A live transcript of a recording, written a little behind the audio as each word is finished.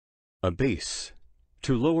Abase,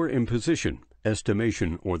 to lower in position,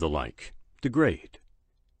 estimation, or the like, degrade.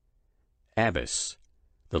 Abbess,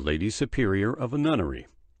 the lady superior of a nunnery.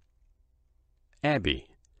 Abbey,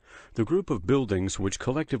 the group of buildings which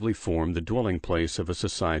collectively form the dwelling place of a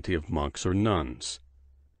society of monks or nuns.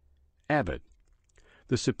 Abbot,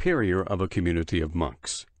 the superior of a community of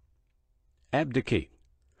monks. Abdicate,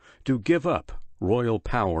 to give up, royal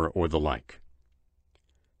power or the like.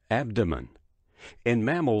 Abdomen, in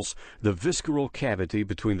mammals, the visceral cavity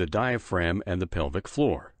between the diaphragm and the pelvic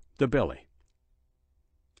floor, the belly.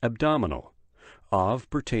 Abdominal, of,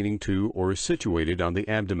 pertaining to, or situated on the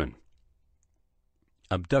abdomen.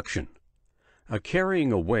 Abduction, a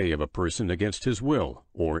carrying away of a person against his will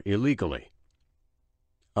or illegally.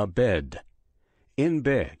 Abed, in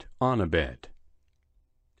bed, on a bed.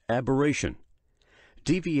 Aberration,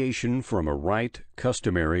 deviation from a right,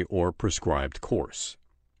 customary, or prescribed course.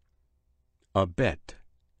 Abet,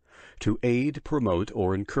 to aid, promote,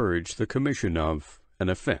 or encourage the commission of an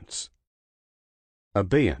offense.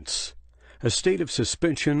 Abeyance, a state of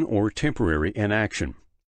suspension or temporary inaction.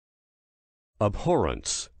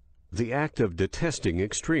 Abhorrence, the act of detesting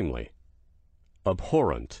extremely.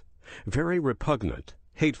 Abhorrent, very repugnant,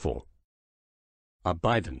 hateful.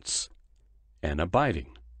 Abidance, an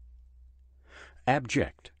abiding.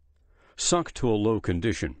 Abject, sunk to a low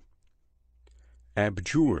condition.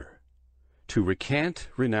 Abjure, to recant,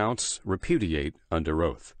 renounce, repudiate under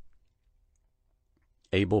oath.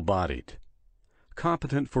 Able-bodied,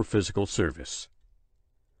 competent for physical service.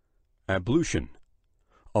 Ablution,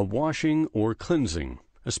 a washing or cleansing,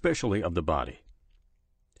 especially of the body.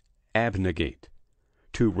 Abnegate,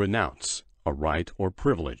 to renounce, a right or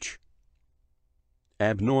privilege.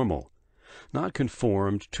 Abnormal, not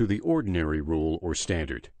conformed to the ordinary rule or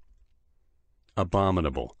standard.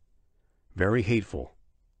 Abominable, very hateful.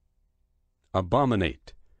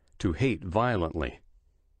 Abominate, to hate violently.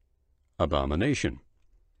 Abomination,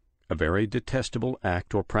 a very detestable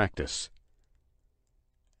act or practice.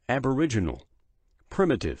 Aboriginal,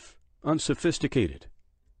 primitive, unsophisticated.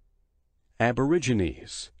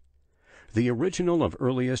 Aborigines, the original of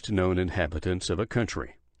earliest known inhabitants of a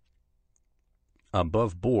country.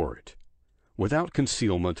 Above board, without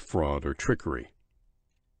concealment, fraud, or trickery.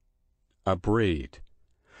 Abrade,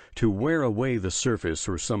 to wear away the surface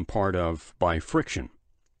or some part of by friction.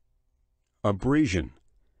 Abrasion,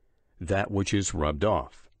 that which is rubbed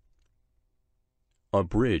off.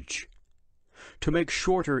 Abridge, to make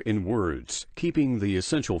shorter in words, keeping the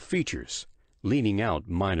essential features, leaning out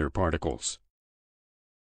minor particles.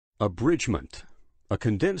 Abridgment, a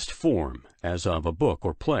condensed form, as of a book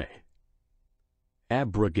or play.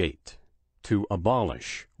 Abrogate, to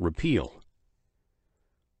abolish, repeal.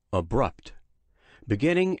 Abrupt,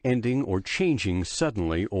 beginning, ending, or changing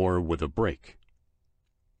suddenly or with a break.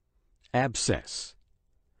 Abscess,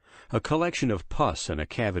 a collection of pus in a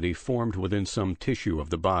cavity formed within some tissue of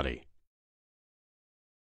the body.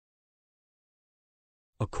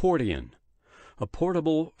 Accordion, a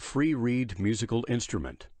portable, free-reed musical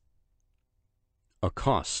instrument.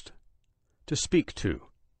 Accost, to speak to.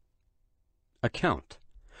 Account,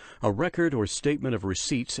 a record or statement of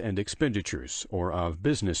receipts and expenditures, or of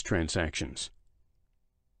business transactions.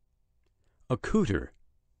 Accouter,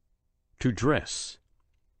 to dress.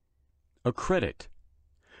 Accredit,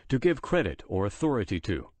 to give credit or authority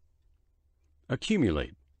to.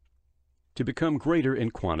 Accumulate, to become greater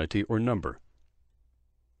in quantity or number.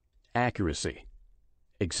 Accuracy,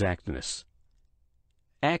 exactness.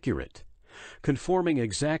 Accurate, conforming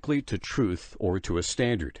exactly to truth or to a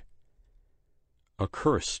standard.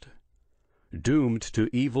 Accursed, doomed to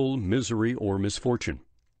evil, misery, or misfortune.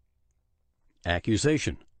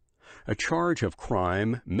 Accusation, a charge of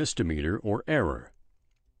crime, misdemeanor, or error.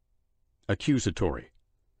 Accusatory,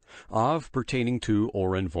 of, pertaining to,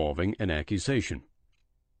 or involving an accusation.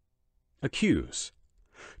 Accuse,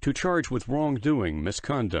 to charge with wrongdoing,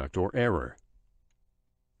 misconduct, or error.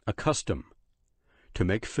 Accustom, to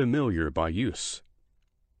make familiar by use.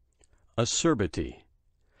 Acerbity,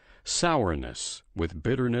 sourness with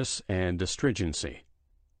bitterness and astringency.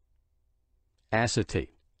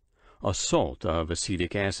 Acetate, a salt of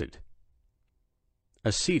acetic acid.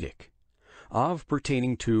 Acetic, of,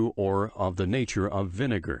 pertaining to, or of the nature of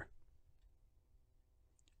vinegar.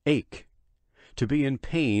 Ache, to be in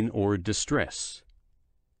pain or distress.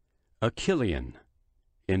 Achillean,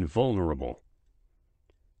 invulnerable.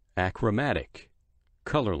 Achromatic,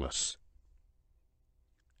 colorless.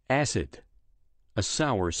 Acid, a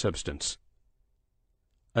sour substance.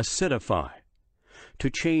 Acidify, to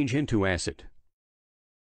change into acid.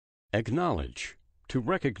 Acknowledge, to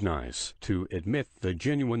recognize, to admit the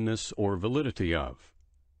genuineness or validity of.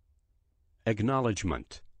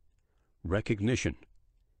 acknowledgement, recognition.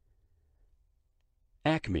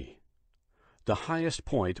 Acme, the highest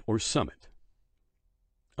point or summit.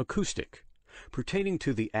 Acoustic, pertaining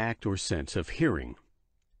to the act or sense of hearing.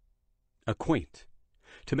 Acquaint,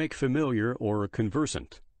 to make familiar or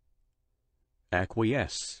conversant.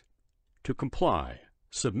 Acquiesce, to comply,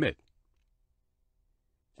 submit.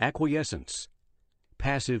 Acquiescence,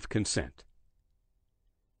 passive consent.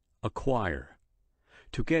 Acquire,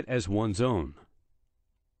 to get as one's own.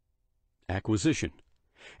 Acquisition,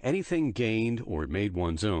 anything gained or made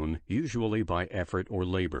one's own, usually by effort or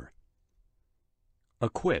labor.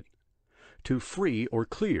 Acquit, to free or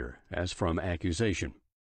clear, as from accusation.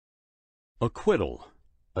 Acquittal,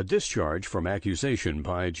 a discharge from accusation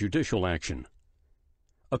by judicial action.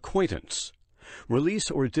 Acquaintance, release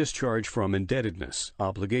or discharge from indebtedness,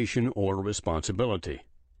 obligation, or responsibility.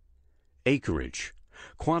 Acreage,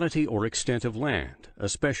 quantity or extent of land,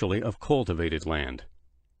 especially of cultivated land.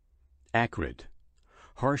 Acrid,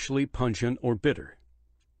 harshly pungent or bitter.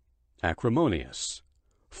 Acrimonious,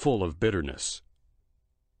 full of bitterness.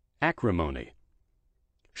 Acrimony,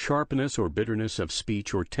 sharpness or bitterness of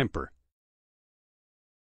speech or temper.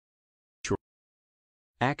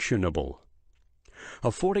 Actionable,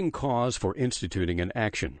 affording cause for instituting an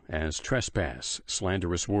action, as trespass,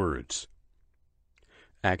 slanderous words.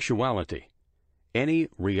 Actuality, any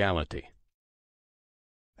reality.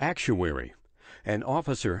 Actuary, an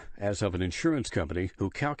officer as of an insurance company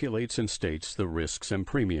who calculates and states the risks and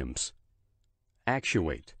premiums.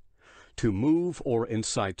 Actuate, to move or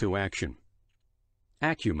incite to action.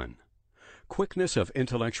 Acumen, quickness of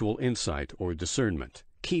intellectual insight or discernment,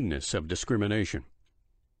 keenness of discrimination.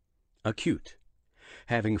 Acute,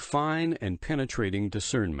 having fine and penetrating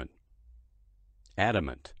discernment.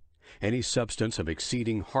 Adamant, any substance of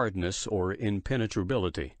exceeding hardness or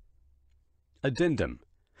impenetrability. Addendum,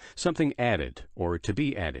 something added or to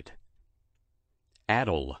be added.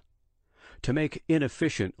 Addle, to make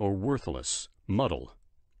inefficient or worthless, muddle.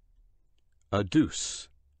 Adduce,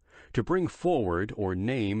 to bring forward or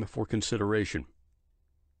name for consideration.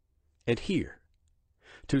 Adhere,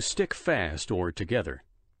 to stick fast or together.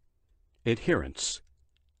 Adherence,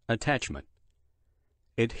 attachment.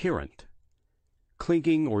 Adherent,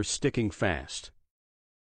 clinging or sticking fast.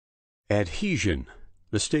 Adhesion,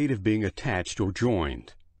 the state of being attached or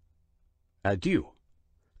joined. Adieu,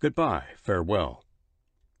 goodbye, farewell.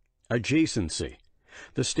 Adjacency,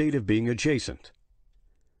 the state of being adjacent.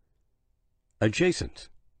 Adjacent,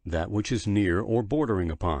 that which is near or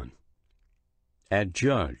bordering upon.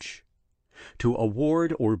 Adjudge, to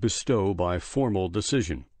award or bestow by formal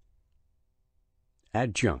decision.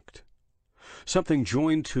 Adjunct, something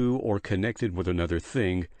joined to or connected with another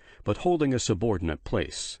thing, but holding a subordinate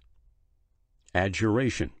place.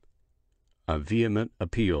 Adjuration, a vehement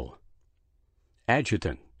appeal.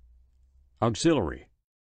 Adjutant, auxiliary.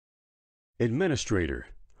 Administrator,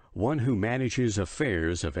 one who manages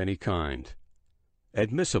affairs of any kind.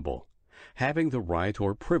 Admissible, having the right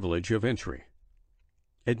or privilege of entry.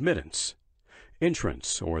 Admittance,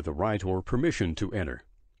 entrance or the right or permission to enter.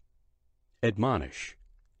 Admonish,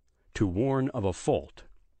 to warn of a fault.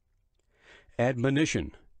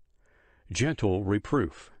 Admonition, gentle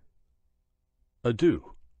reproof.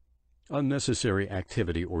 Ado, unnecessary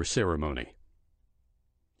activity or ceremony.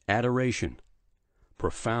 Adoration,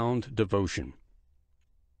 profound devotion.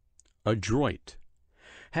 Adroit,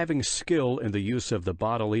 having skill in the use of the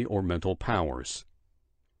bodily or mental powers.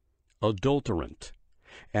 Adulterant,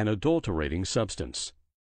 an adulterating substance.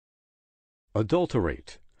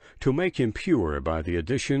 Adulterate, to make impure by the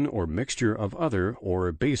addition or mixture of other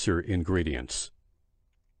or baser ingredients.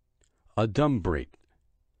 Adumbrate,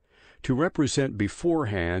 to represent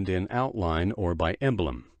beforehand in outline or by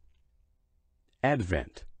emblem.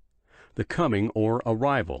 Advent, the coming or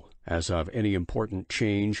arrival, as of any important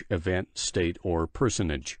change, event, state, or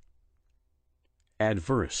personage.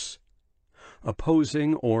 Adverse,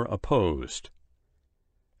 opposing or opposed.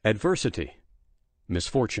 Adversity,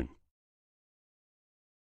 misfortune.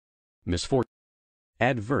 Misfortune.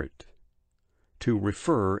 Advert, to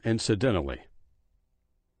refer incidentally.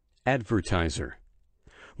 Advertiser,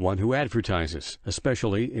 one who advertises,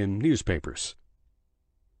 especially in newspapers.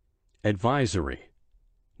 Advisory,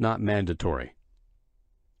 not mandatory.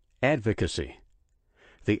 Advocacy,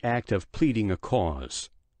 the act of pleading a cause.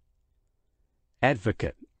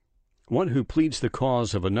 Advocate, one who pleads the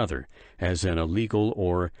cause of another, as in a legal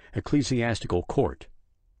or ecclesiastical court.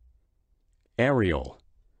 Aerial,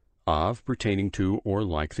 of, pertaining to, or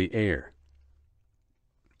like the air.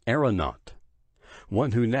 Aeronaut,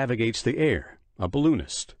 one who navigates the air, a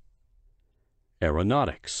balloonist.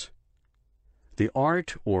 Aeronautics, the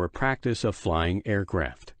art or practice of flying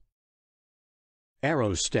aircraft.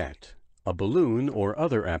 Aerostat, a balloon or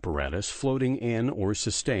other apparatus floating in or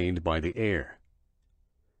sustained by the air.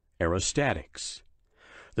 Aerostatics,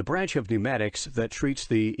 the branch of pneumatics that treats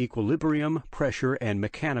the equilibrium, pressure, and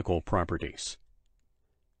mechanical properties.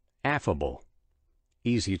 Affable,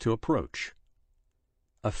 easy to approach.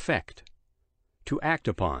 Affect, to act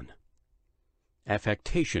upon.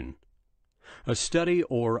 Affectation, a study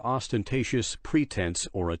or ostentatious pretense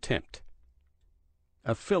or attempt.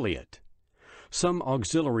 Affiliate, some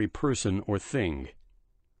auxiliary person or thing.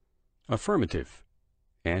 Affirmative,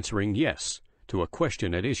 answering yes to a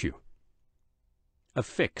question at issue.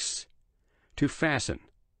 Affix, to fasten.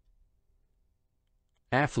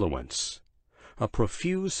 Affluence, a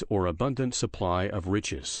profuse or abundant supply of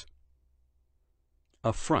riches.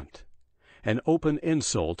 Affront, an open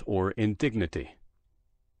insult or indignity.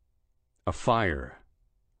 Afire,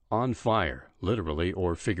 on fire, literally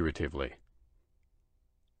or figuratively.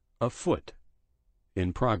 Afoot,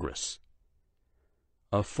 in progress.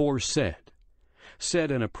 Aforesaid,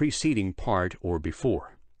 said in a preceding part or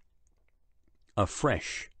before.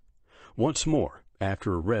 Afresh, once more,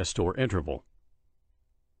 after a rest or interval.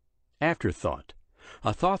 Afterthought,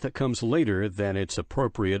 a thought that comes later than its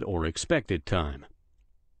appropriate or expected time.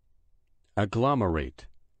 Agglomerate,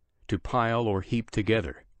 to pile or heap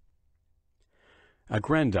together.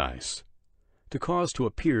 Aggrandize, to cause to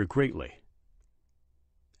appear greatly.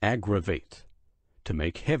 Aggravate, to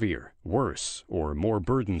make heavier, worse, or more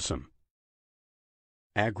burdensome.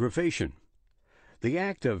 Aggravation, the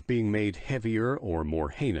act of being made heavier or more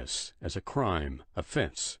heinous, as a crime,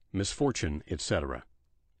 offense, misfortune, etc.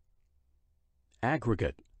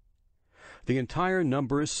 Aggregate, the entire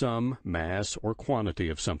number, sum, mass, or quantity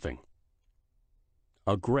of something.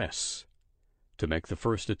 Aggress, to make the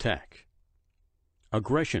first attack.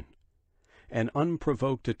 Aggression, an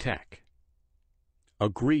unprovoked attack.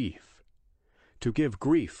 Aggrieve, to give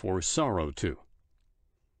grief or sorrow to.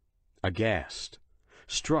 Aghast,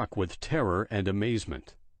 struck with terror and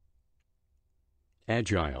amazement.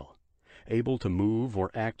 Agile, able to move or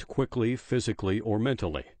act quickly, physically or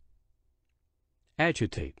mentally.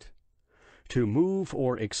 Agitate, to move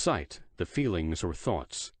or excite the feelings or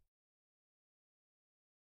thoughts.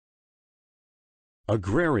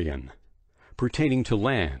 Agrarian, pertaining to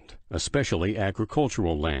land, especially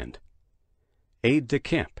agricultural land.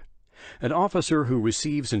 Aide-de-camp, an officer who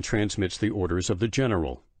receives and transmits the orders of the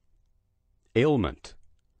general. Ailment,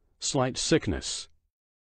 slight sickness.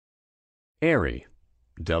 Airy,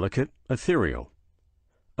 delicate, ethereal.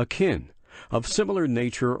 Akin, of similar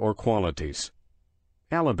nature or qualities.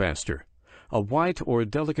 Alabaster, a white or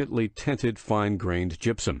delicately tinted fine-grained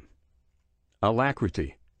gypsum.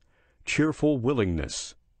 Alacrity, cheerful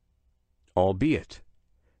willingness. Albeit,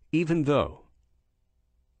 even though.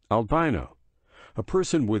 Albino, a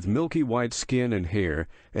person with milky white skin and hair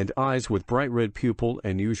and eyes with bright red pupil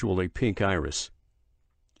and usually pink iris.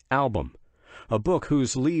 Album, a book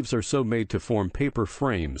whose leaves are so made to form paper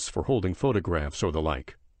frames for holding photographs or the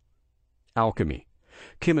like. Alchemy,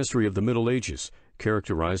 chemistry of the Middle Ages,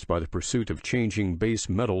 characterized by the pursuit of changing base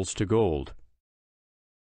metals to gold.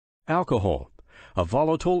 Alcohol, a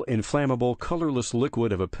volatile, inflammable, colorless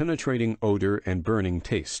liquid of a penetrating odor and burning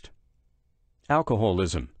taste.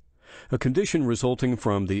 Alcoholism, a condition resulting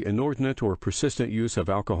from the inordinate or persistent use of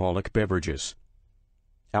alcoholic beverages.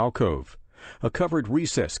 Alcove, a covered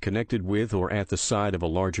recess connected with or at the side of a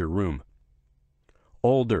larger room.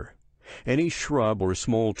 Alder, any shrub or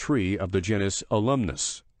small tree of the genus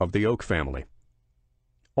Alumnus of the oak family.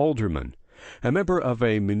 Alderman, a member of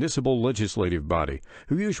a municipal legislative body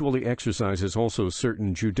who usually exercises also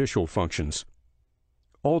certain judicial functions.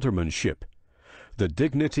 Aldermanship, the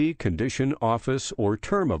dignity, condition, office, or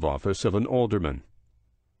term of office of an alderman.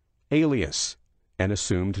 Alias, an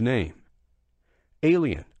assumed name.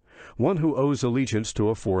 Alien, one who owes allegiance to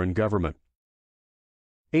a foreign government.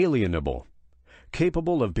 Alienable,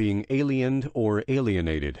 capable of being aliened or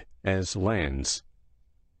alienated, as lands.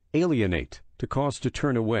 Alienate, to cause to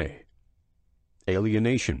turn away.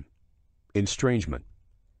 Alienation, estrangement.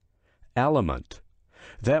 Aliment,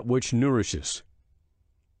 that which nourishes.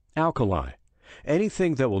 Alkali,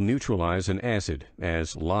 anything that will neutralize an acid,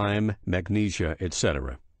 as lime, magnesia,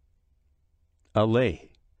 etc. Allay,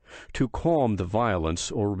 to calm the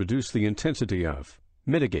violence or reduce the intensity of,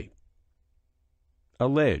 mitigate.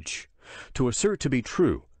 Allege, to assert to be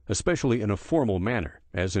true, especially in a formal manner,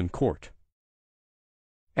 as in court.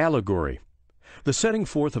 Allegory, the setting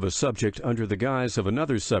forth of a subject under the guise of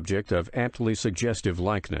another subject of aptly suggestive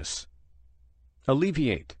likeness.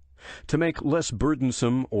 Alleviate, to make less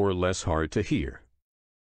burdensome or less hard to hear.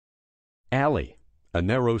 Alley, a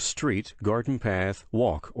narrow street, garden path,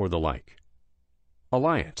 walk, or the like.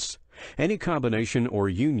 Alliance, any combination or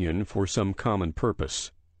union for some common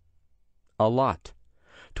purpose. Allot,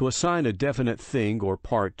 to assign a definite thing or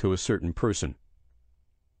part to a certain person.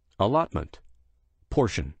 Allotment,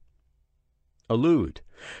 portion. Allude,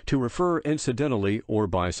 to refer incidentally or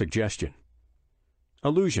by suggestion.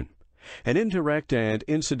 Allusion, an indirect and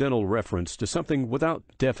incidental reference to something without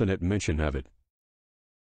definite mention of it.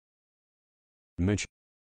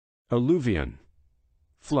 Alluvion,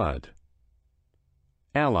 flood.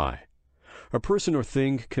 Ally, a person or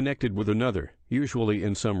thing connected with another, usually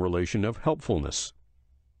in some relation of helpfulness.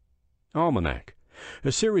 Almanac,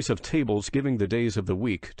 a series of tables giving the days of the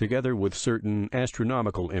week together with certain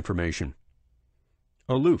astronomical information.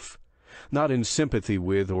 Aloof, not in sympathy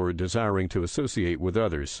with or desiring to associate with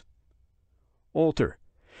others. Altar,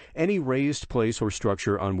 any raised place or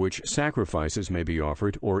structure on which sacrifices may be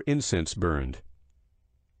offered or incense burned.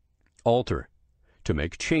 Alter, to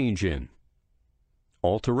make change in.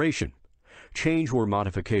 Alteration, change or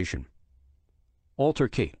modification.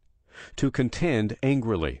 Altercate, to contend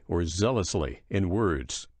angrily or zealously in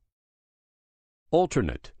words.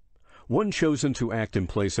 Alternate, one chosen to act in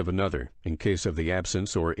place of another in case of the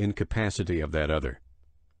absence or incapacity of that other.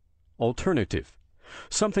 Alternative,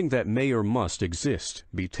 something that may or must exist,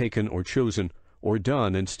 be taken or chosen or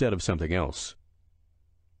done instead of something else.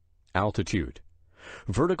 Altitude,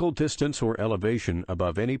 vertical distance or elevation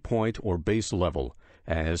above any point or base level,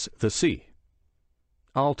 as the sea.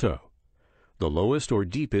 Alto, the lowest or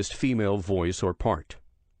deepest female voice or part.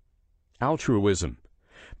 Altruism,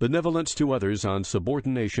 benevolence to others on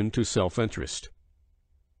subordination to self-interest.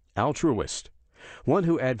 Altruist, one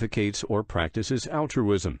who advocates or practices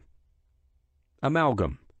altruism.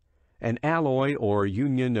 Amalgam, an alloy or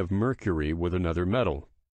union of mercury with another metal.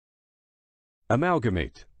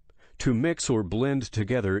 Amalgamate, to mix or blend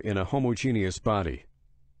together in a homogeneous body.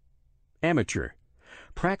 Amateur,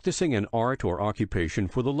 practicing an art or occupation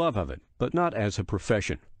for the love of it, but not as a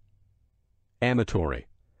profession. Amatory,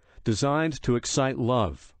 designed to excite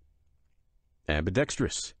love.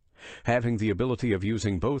 Ambidextrous, having the ability of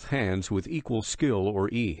using both hands with equal skill or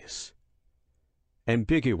ease.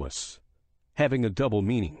 Ambiguous, having a double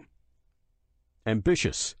meaning.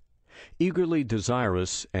 Ambitious, eagerly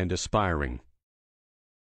desirous and aspiring.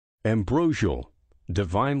 Ambrosial,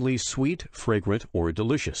 divinely sweet, fragrant, or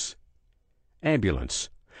delicious. Ambulance,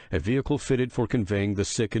 a vehicle fitted for conveying the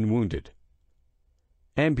sick and wounded.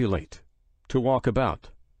 Ambulate, to walk about.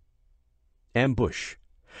 Ambush,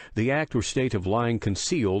 the act or state of lying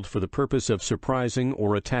concealed for the purpose of surprising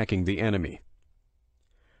or attacking the enemy.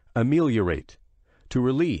 Ameliorate, to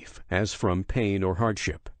relieve, as from pain or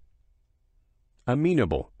hardship.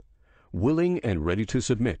 Amenable, willing and ready to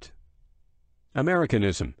submit.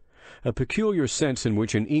 Americanism, a peculiar sense in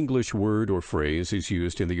which an English word or phrase is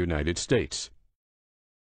used in the United States.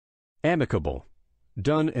 Amicable,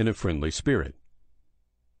 done in a friendly spirit.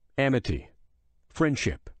 Amity,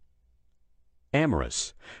 friendship.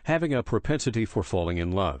 Amorous, having a propensity for falling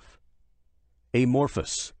in love.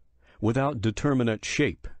 Amorphous, without determinate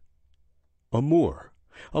shape. Amour,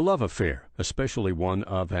 a love affair, especially one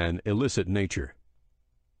of an illicit nature.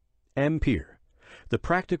 Ampere, the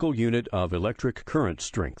practical unit of electric current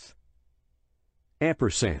strength.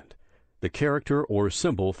 Ampersand, the character or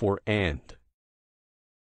symbol for and.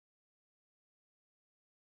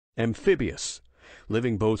 Amphibious,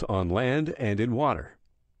 living both on land and in water.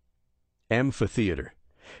 Amphitheater,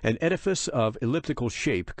 an edifice of elliptical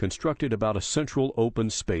shape constructed about a central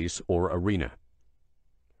open space or arena.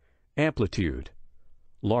 Amplitude,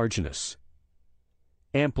 largeness.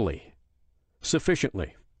 Amply,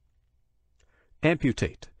 sufficiently.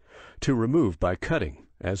 Amputate, to remove by cutting,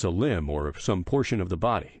 as a limb or some portion of the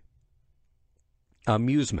body.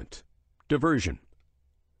 Amusement, diversion.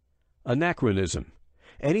 Anachronism,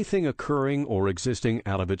 anything occurring or existing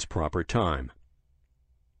out of its proper time.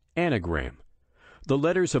 Anagram, the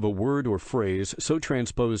letters of a word or phrase so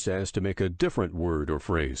transposed as to make a different word or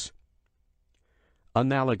phrase.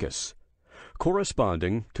 Analogous,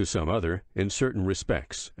 corresponding to some other in certain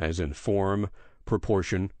respects, as in form,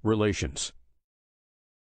 proportion, relations.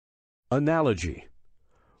 Analogy,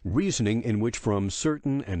 reasoning in which from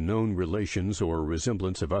certain and known relations or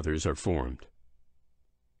resemblance of others are formed.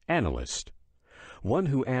 Analyst, one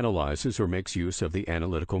who analyzes or makes use of the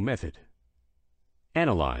analytical method.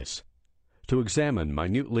 Analyze, to examine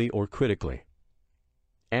minutely or critically.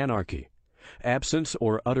 Anarchy, absence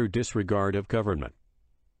or utter disregard of government.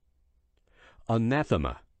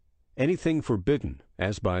 Anathema, anything forbidden,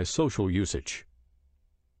 as by social usage.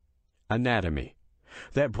 Anatomy,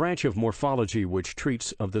 that branch of morphology which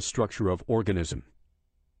treats of the structure of organism.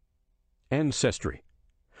 Ancestry,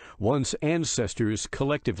 one's ancestors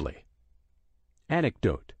collectively.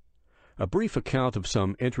 Anecdote, a brief account of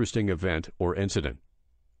some interesting event or incident.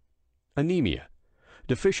 Anemia,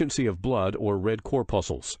 deficiency of blood or red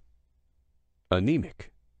corpuscles.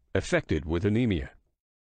 Anemic, affected with anemia.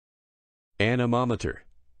 Anemometer,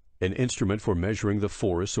 an instrument for measuring the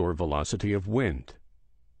force or velocity of wind.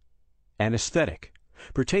 Anesthetic,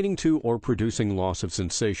 pertaining to or producing loss of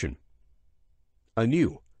sensation.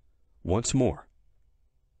 Anew, once more.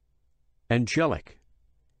 Angelic,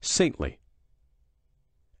 saintly.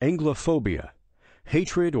 Anglophobia,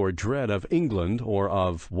 hatred or dread of England or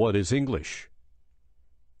of what is English.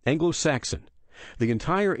 Anglo-Saxon, the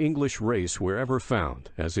entire English race wherever found,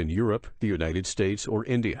 as in Europe, the United States, or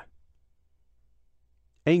India.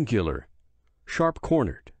 Angular,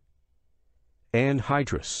 sharp-cornered.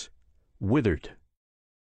 Anhydrous, withered.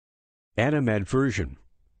 Animadversion,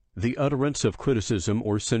 the utterance of criticism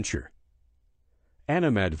or censure.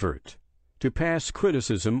 Animadvert, to pass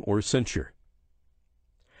criticism or censure.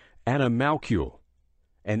 Animalcule,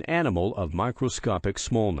 an animal of microscopic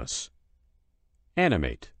smallness.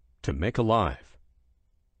 Animate, to make alive.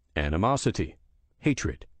 Animosity,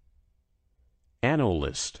 hatred.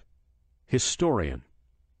 Annalist, historian.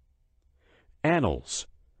 Annals,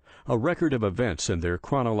 a record of events in their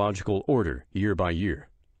chronological order year by year.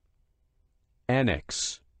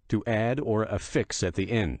 Annex, to add or affix at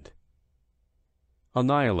the end.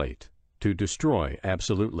 Annihilate, to destroy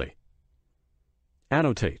absolutely.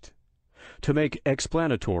 Annotate, to make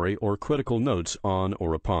explanatory or critical notes on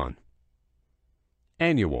or upon.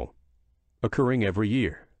 Annual, occurring every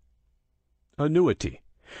year. Annuity,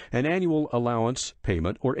 an annual allowance,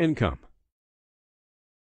 payment, or income.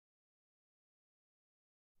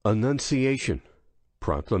 Annunciation,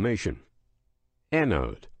 proclamation.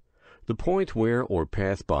 Anode, the point where or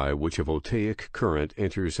path by which a voltaic current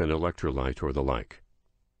enters an electrolyte or the like.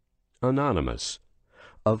 Anonymous,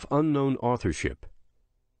 of unknown authorship.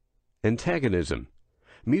 Antagonism,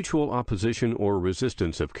 mutual opposition or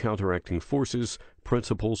resistance of counteracting forces,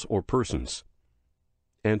 principles, or persons.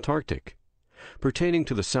 Antarctic, pertaining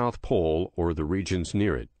to the South Pole or the regions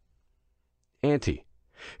near it. Ante,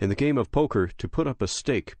 in the game of poker, to put up a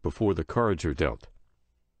stake before the cards are dealt.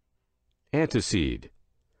 Antecede,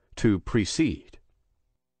 to precede.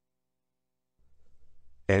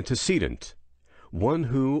 Antecedent, one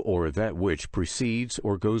who or that which precedes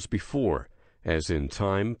or goes before, as in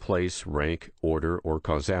time, place, rank, order, or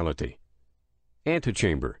causality.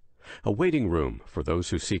 Antechamber, a waiting room for those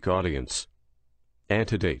who seek audience.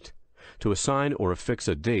 Antedate, to assign or affix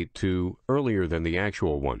a date to earlier than the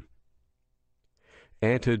actual one.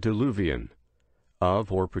 Antediluvian,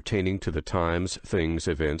 of or pertaining to the times, things,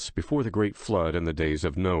 events before the great flood in the days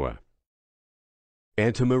of Noah.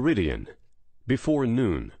 Antemeridian, before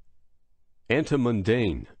noon.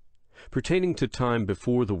 Antemundane, pertaining to time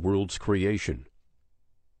before the world's creation.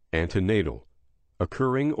 Antenatal,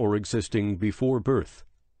 occurring or existing before birth.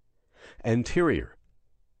 Anterior,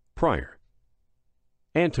 prior.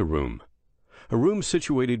 Anteroom, a room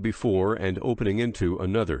situated before and opening into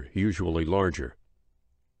another, usually larger.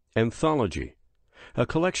 Anthology, a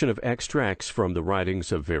collection of extracts from the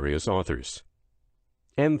writings of various authors.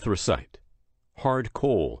 Anthracite, hard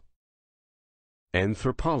coal.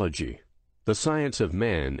 Anthropology, the science of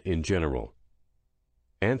man in general.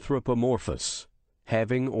 Anthropomorphous,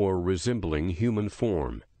 having or resembling human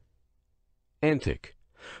form. Antic,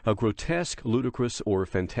 a grotesque, ludicrous, or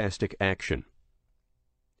fantastic action.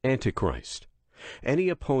 Antichrist, any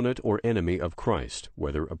opponent or enemy of Christ,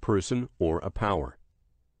 whether a person or a power.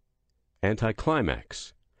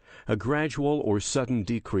 Anticlimax, a gradual or sudden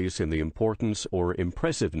decrease in the importance or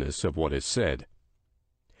impressiveness of what is said.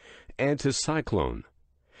 Anticyclone,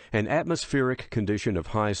 an atmospheric condition of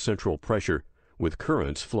high central pressure with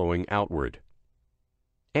currents flowing outward.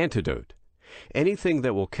 Antidote, anything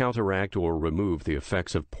that will counteract or remove the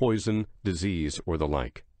effects of poison, disease, or the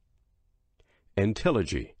like.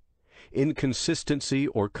 Antilogy, inconsistency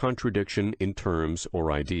or contradiction in terms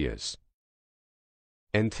or ideas.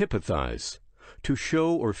 Antipathize, to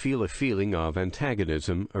show or feel a feeling of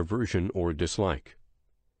antagonism, aversion, or dislike.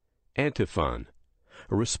 Antiphon,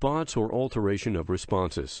 a response or alteration of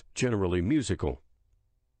responses, generally musical.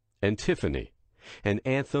 Antiphony, an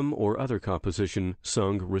anthem or other composition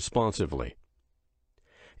sung responsively.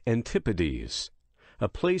 Antipodes, a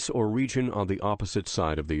place or region on the opposite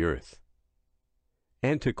side of the earth.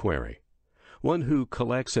 Antiquary, one who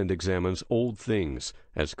collects and examines old things,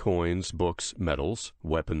 as coins, books, medals,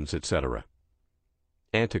 weapons, etc.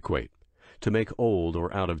 Antiquate, to make old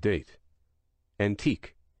or out of date.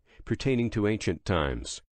 antique, pertaining to ancient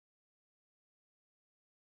times.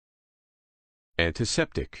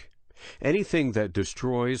 Antiseptic, anything that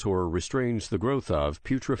destroys or restrains the growth of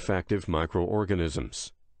putrefactive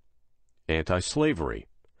microorganisms. Anti-slavery,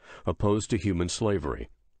 opposed to human slavery.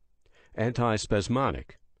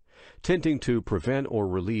 Antispasmodic, tending to prevent or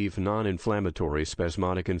relieve non-inflammatory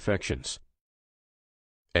spasmodic infections.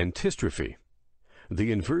 Antistrophe,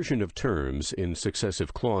 the inversion of terms in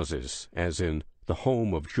successive clauses, as in the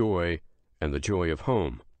home of joy and the joy of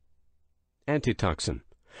home. Antitoxin,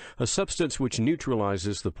 a substance which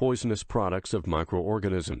neutralizes the poisonous products of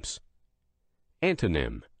microorganisms.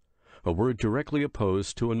 Antonym, a word directly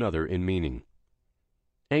opposed to another in meaning.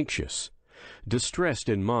 Anxious, distressed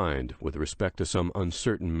in mind with respect to some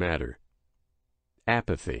uncertain matter.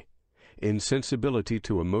 Apathy, insensibility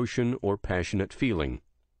to emotion or passionate feeling.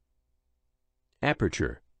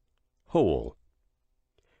 Aperture, hole.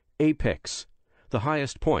 Apex, the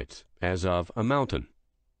highest point, as of a mountain.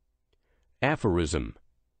 Aphorism,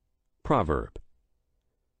 proverb.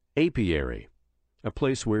 Apiary, a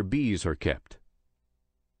place where bees are kept.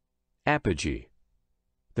 Apogee,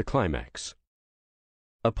 the climax.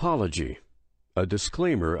 Apology, a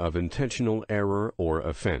disclaimer of intentional error or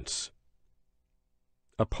offense.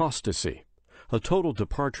 Apostasy, a total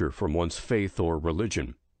departure from one's faith or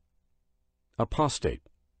religion. Apostate,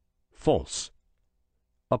 false.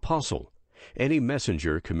 Apostle, any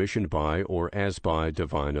messenger commissioned by or as by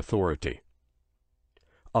divine authority.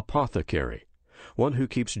 Apothecary, one who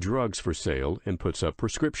keeps drugs for sale and puts up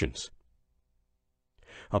prescriptions.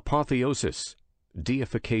 Apotheosis,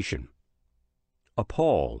 deification.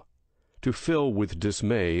 Appall, to fill with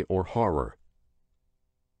dismay or horror.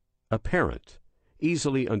 Apparent,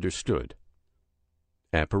 easily understood.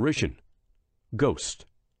 Apparition, ghost.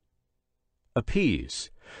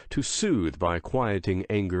 Appease, to soothe by quieting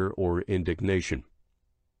anger or indignation.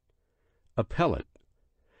 Appellate,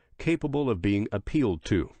 capable of being appealed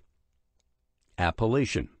to.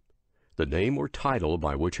 Appellation, the name or title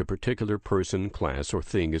by which a particular person, class, or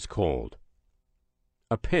thing is called.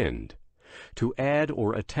 Append, to add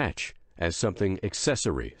or attach as something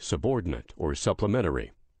accessory, subordinate, or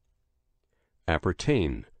supplementary.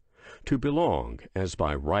 Appertain, to belong as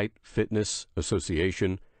by right, fitness,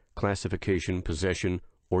 association, classification, possession,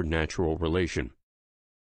 or natural relation.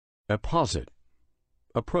 Apposite,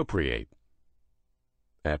 appropriate.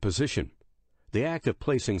 Apposition, the act of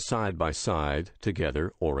placing side by side,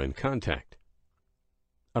 together, or in contact.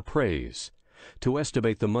 Appraise, to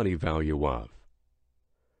estimate the money value of.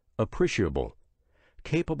 Appreciable,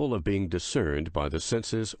 capable of being discerned by the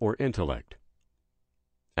senses or intellect.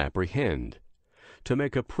 Apprehend, to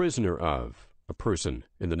make a prisoner of a person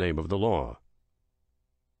in the name of the law.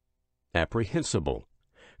 Apprehensible,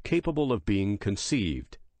 capable of being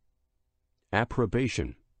conceived.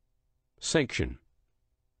 Approbation, sanction.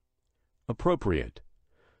 Appropriate,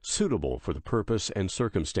 suitable for the purpose and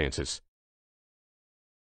circumstances.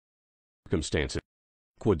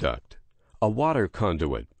 Aqueduct, a water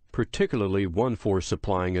conduit, particularly one for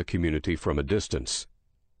supplying a community from a distance.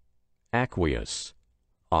 Aqueous,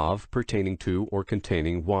 of, pertaining to, or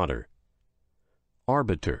containing water.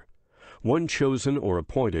 Arbiter, one chosen or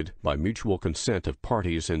appointed by mutual consent of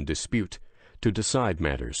parties in dispute to decide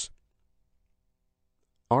matters.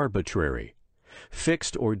 Arbitrary,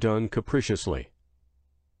 fixed or done capriciously.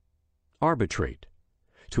 Arbitrate,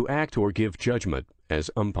 to act or give judgment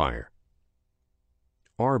as umpire.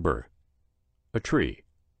 Arbor, a tree.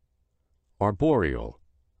 Arboreal,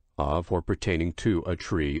 of or pertaining to a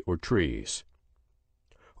tree or trees.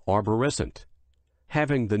 Arborescent,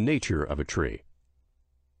 having the nature of a tree.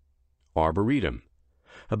 Arboretum,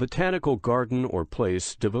 a botanical garden or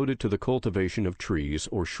place devoted to the cultivation of trees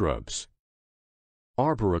or shrubs.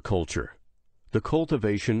 Arboriculture, the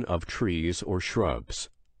cultivation of trees or shrubs.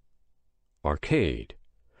 Arcade,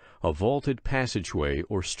 a vaulted passageway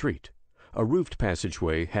or street, a roofed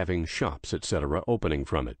passageway having shops, etc., opening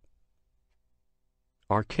from it.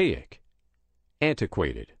 Archaic,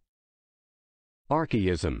 antiquated.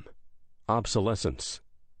 Archaism, obsolescence.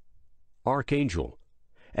 Archangel,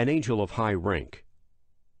 an angel of high rank.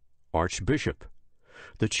 Archbishop,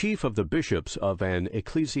 the chief of the bishops of an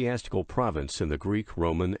ecclesiastical province in the Greek,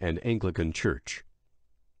 Roman, and Anglican Church.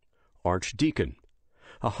 Archdeacon,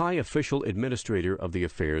 a high official administrator of the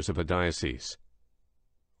affairs of a diocese.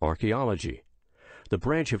 Archaeology, the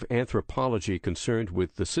branch of anthropology concerned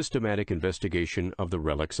with the systematic investigation of the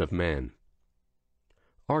relics of man.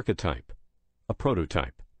 Archetype, a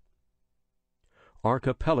prototype.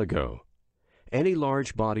 Archipelago, any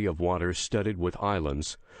large body of water studded with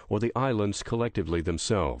islands, or the islands collectively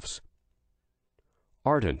themselves.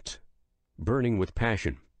 Ardent, burning with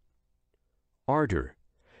passion. Ardor,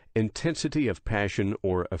 intensity of passion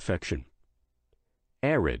or affection.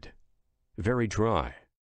 Arid, very dry.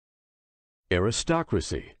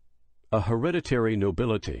 Aristocracy, a hereditary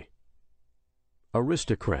nobility.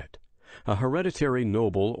 Aristocrat, a hereditary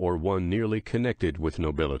noble or one nearly connected with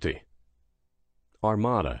nobility.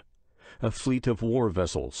 Armada, a fleet of war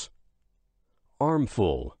vessels.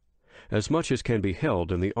 Armful, as much as can be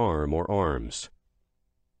held in the arm or arms.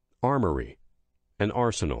 Armory, an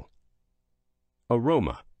arsenal.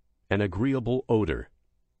 Aroma, an agreeable odor.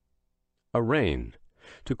 Arraign,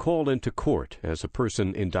 to call into court as a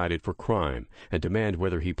person indicted for crime and demand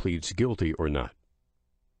whether he pleads guilty or not.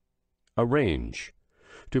 Arrange,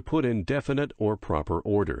 to put in definite or proper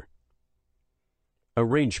order.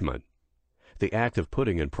 Arrangement, the act of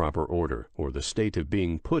putting in proper order, or the state of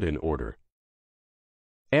being put in order.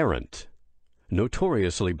 Errant,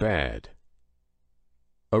 notoriously bad.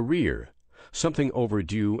 Arrear, something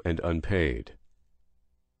overdue and unpaid.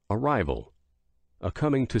 Arrival, a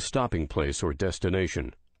coming to stopping place or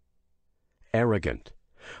destination. Arrogant,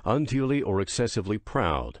 unduly or excessively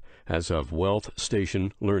proud, as of wealth,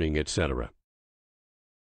 station, learning, etc.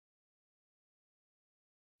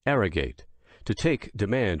 Arrogate, to take,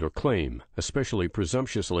 demand, or claim, especially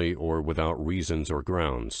presumptuously or without reasons or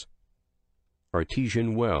grounds.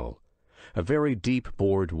 Artesian well, a very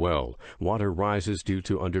deep-bored well. Water rises due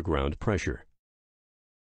to underground pressure.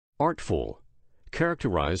 Artful,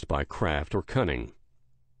 characterized by craft or cunning.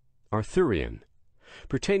 Arthurian,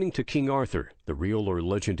 pertaining to King Arthur, the real or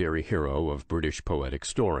legendary hero of British poetic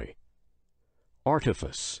story.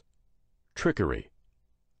 Artifice, trickery.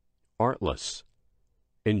 Artless,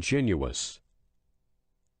 ingenuous.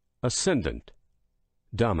 Ascendant,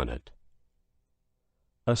 dominant.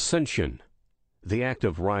 Ascension, the act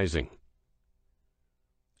of rising.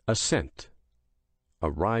 Ascent, a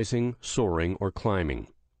rising, soaring, or climbing.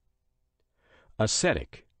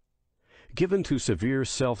 Ascetic, given to severe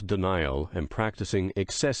self-denial and practicing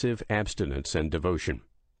excessive abstinence and devotion.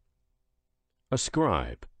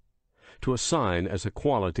 Ascribe, to assign as a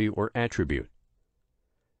quality or attribute.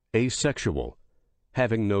 Asexual,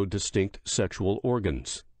 having no distinct sexual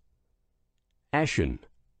organs. Ashen,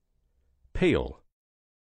 pale.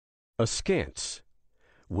 Askance,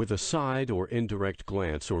 with a side or indirect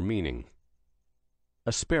glance or meaning.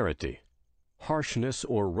 Asperity, harshness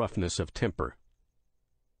or roughness of temper.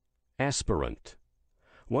 Aspirant,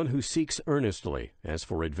 one who seeks earnestly, as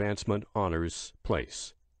for advancement, honors,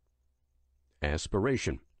 place.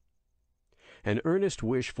 Aspiration, an earnest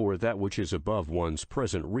wish for that which is above one's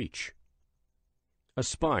present reach.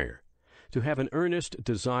 Aspire, to have an earnest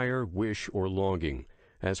desire, wish, or longing,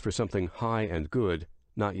 as for something high and good,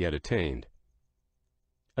 not yet attained.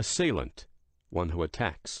 Assailant, one who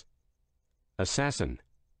attacks. Assassin,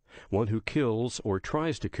 one who kills or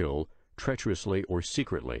tries to kill, treacherously or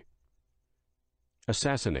secretly.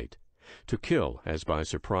 Assassinate, to kill as by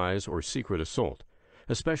surprise or secret assault,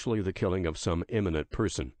 especially the killing of some eminent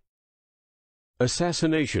person.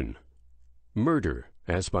 Assassination, murder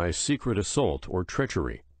as by secret assault or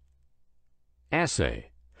treachery.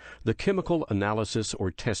 Assay, the chemical analysis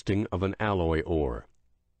or testing of an alloy ore.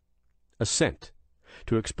 Assent,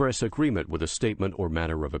 to express agreement with a statement or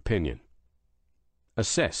matter of opinion.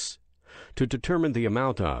 Assess, to determine the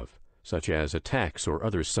amount of, such as a tax or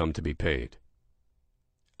other sum to be paid.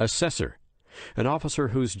 Assessor, an officer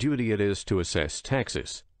whose duty it is to assess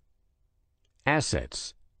taxes.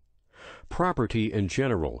 Assets, property in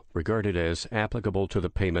general regarded as applicable to the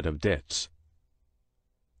payment of debts.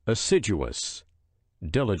 Assiduous,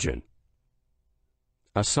 diligent.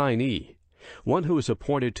 Assignee, one who is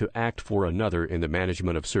appointed to act for another in the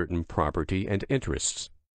management of certain property and interests.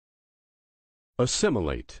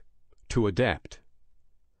 Assimilate, to adapt.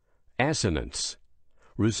 Assonance,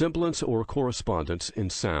 resemblance or correspondence in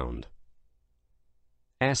sound.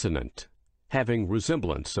 Assonant, having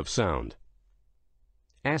resemblance of sound.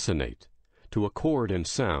 Assonate, to accord in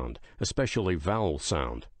sound, especially vowel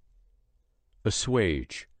sound.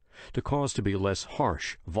 Assuage, to cause to be less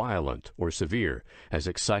harsh, violent, or severe, as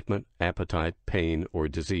excitement, appetite, pain, or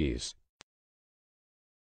disease.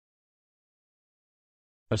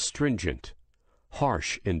 Astringent,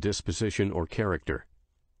 harsh in disposition or character.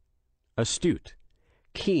 Astute,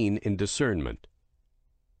 keen in discernment.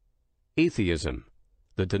 Atheism,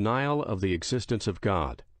 the denial of the existence of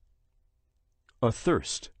God.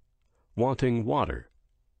 Athirst, wanting water.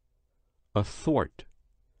 Athwart,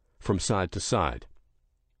 from side to side.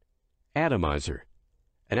 Atomizer,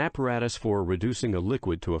 an apparatus for reducing a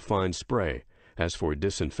liquid to a fine spray, as for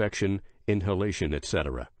disinfection, inhalation,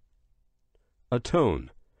 etc.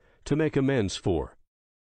 Atone, to make amends for.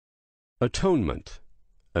 Atonement,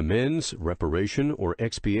 amends, reparation, or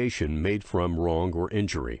expiation made from wrong or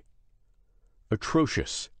injury.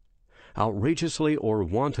 Atrocious, outrageously or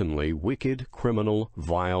wantonly wicked, criminal,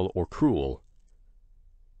 vile, or cruel.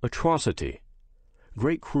 Atrocity,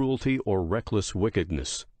 great cruelty or reckless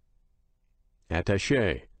wickedness.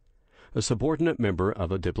 Attaché, a subordinate member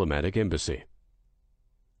of a diplomatic embassy.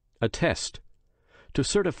 Attest, to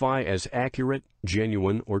certify as accurate,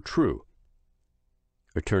 genuine, or true.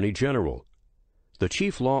 Attorney General, the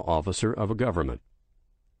chief law officer of a government.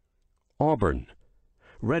 Auburn,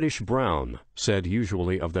 reddish-brown, said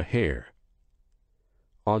usually of the hair.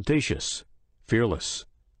 Audacious, fearless.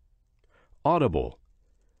 Audible,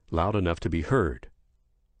 loud enough to be heard.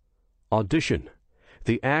 Audition,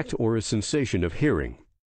 the act or sensation of hearing.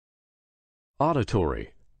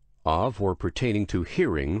 Auditory, of or pertaining to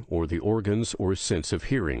hearing or the organs or sense of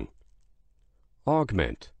hearing.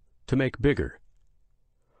 Augment, to make bigger.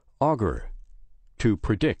 Augur, to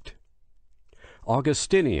predict.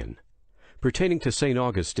 Augustinian, pertaining to St.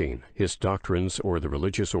 Augustine, his doctrines or the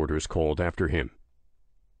religious orders called after him.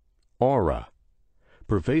 Aura,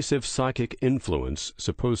 pervasive psychic influence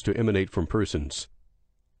supposed to emanate from persons.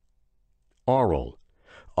 Aural,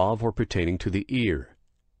 of or pertaining to the ear.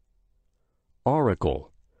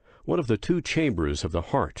 Auricle, one of the two chambers of the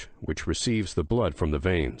heart which receives the blood from the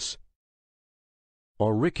veins.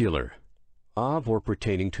 Auricular, of or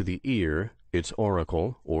pertaining to the ear, its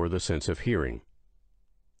auricle, or the sense of hearing.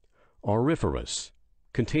 Auriferous,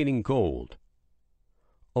 containing gold.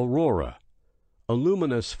 Aurora, a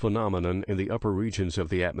luminous phenomenon in the upper regions of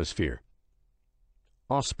the atmosphere.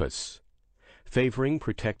 Auspice, favoring,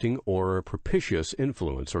 protecting, or propitious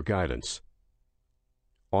influence or guidance.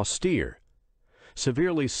 Austere,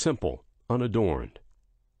 severely simple, unadorned.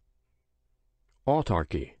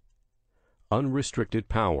 Autarky, unrestricted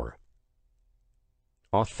power.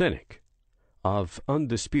 Authentic, of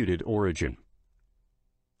undisputed origin.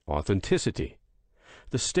 Authenticity,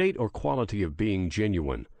 the state or quality of being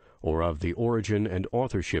genuine, or of the origin and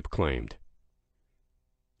authorship claimed.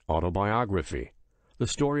 Autobiography, the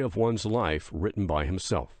story of one's life written by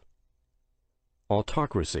himself.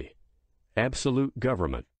 Autocracy, absolute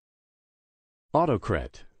government.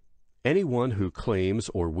 Autocrat, anyone who claims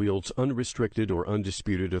or wields unrestricted or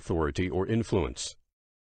undisputed authority or influence.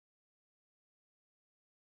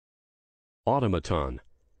 Automaton,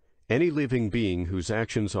 any living being whose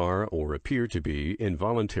actions are or appear to be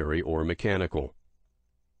involuntary or mechanical.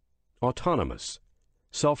 Autonomous,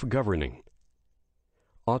 self-governing.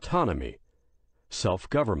 Autonomy,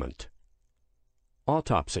 self-government.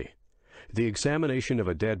 Autopsy, the examination of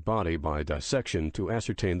a dead body by dissection to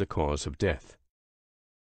ascertain the cause of death.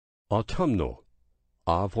 Autumnal,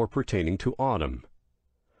 of or pertaining to autumn.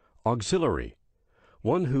 Auxiliary,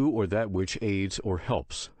 one who or that which aids or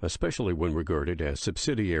helps, especially when regarded as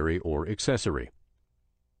subsidiary or accessory.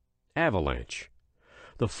 Avalanche,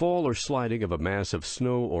 the fall or sliding of a mass of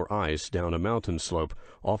snow or ice down a mountain slope,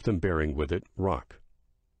 often bearing with it rock.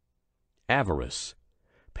 Avarice,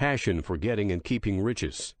 passion for getting and keeping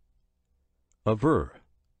riches. Aver,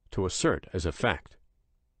 to assert as a fact.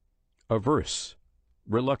 Averse,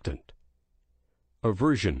 reluctant.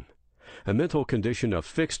 Aversion, a mental condition of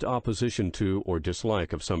fixed opposition to or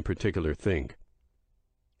dislike of some particular thing.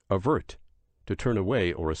 Avert, to turn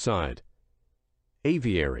away or aside.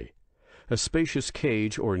 Aviary, a spacious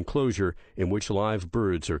cage or enclosure in which live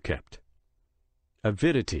birds are kept.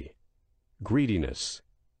 Avidity, greediness.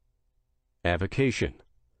 Avocation,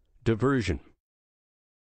 diversion.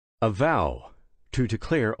 Avow, to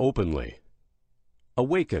declare openly.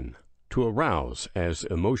 Awaken, to arouse as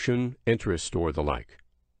emotion, interest, or the like.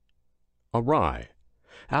 Awry,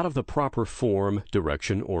 out of the proper form,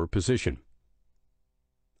 direction, or position.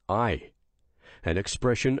 Eye, an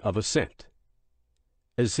expression of assent.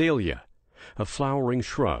 Azalea, a flowering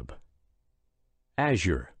shrub.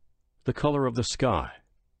 Azure, the color of the sky.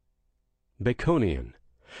 Baconian,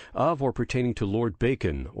 of or pertaining to Lord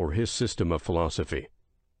Bacon or his system of philosophy.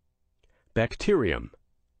 Bacterium,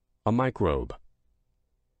 a microbe.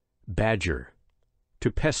 Badger,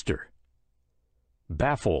 to pester.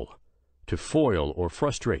 Baffle, to foil or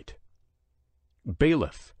frustrate.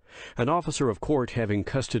 Bailiff, an officer of court having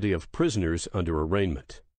custody of prisoners under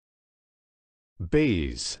arraignment.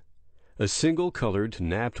 Baize, a single-colored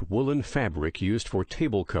napped woolen fabric used for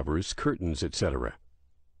table covers, curtains, etc.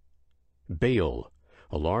 Bale,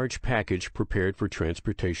 a large package prepared for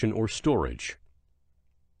transportation or storage.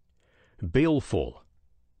 Baleful,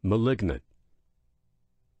 malignant.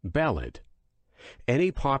 Ballad,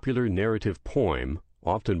 any popular narrative poem,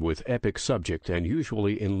 often with epic subject and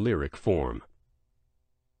usually in lyric form.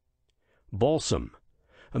 Balsam,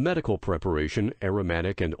 a medical preparation,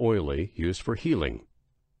 aromatic and oily, used for healing.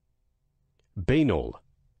 Banal,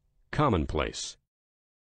 commonplace.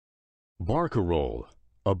 Barcarolle,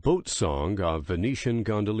 a boat song of Venetian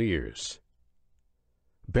gondoliers.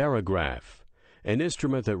 Barograph, an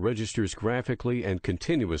instrument that registers graphically and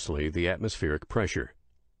continuously the atmospheric pressure.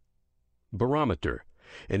 Barometer,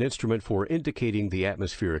 an instrument for indicating the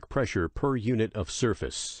atmospheric pressure per unit of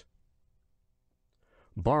surface.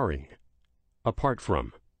 Barring, apart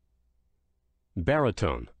from.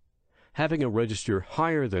 Baritone, having a register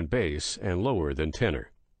higher than bass and lower than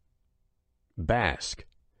tenor. Bask,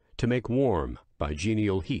 to make warm by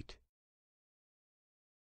genial heat.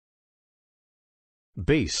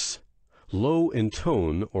 Bass, low in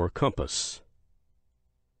tone or compass.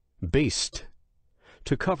 Baste,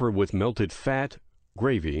 to cover with melted fat,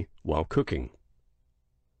 gravy while cooking.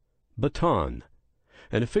 Baton,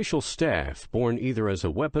 an official staff borne either as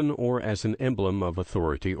a weapon or as an emblem of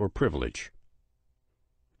authority or privilege.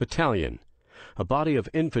 Battalion, a body of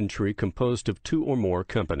infantry composed of 2 or more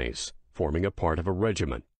companies, forming a part of a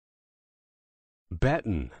regiment.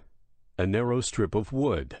 Batten, a narrow strip of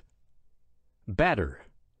wood. Batter,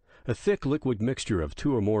 a thick liquid mixture of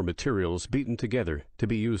 2 or more materials beaten together to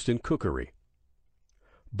be used in cookery.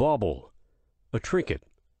 Bauble, a trinket.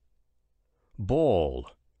 Bawl,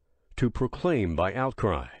 to proclaim by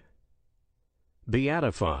outcry.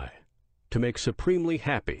 Beatify, to make supremely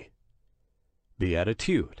happy.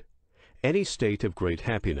 Beatitude, any state of great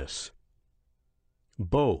happiness.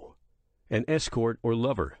 Beau, an escort or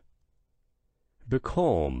lover.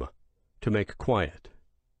 Becalm, to make quiet.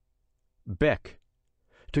 Beck,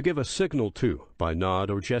 to give a signal to by nod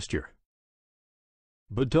or gesture.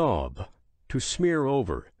 Bedaub, to smear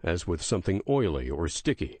over as with something oily or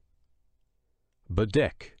sticky.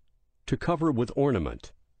 Bedeck, to cover with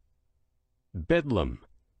ornament. Bedlam,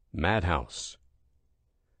 madhouse.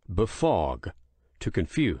 Befog, to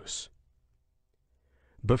confuse.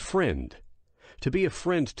 Befriend, to be a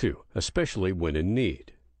friend to, especially when in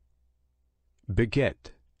need.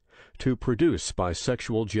 Beget, to produce by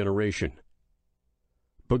sexual generation.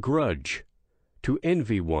 Begrudge, to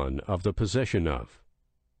envy one of the possession of.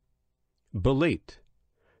 Belate,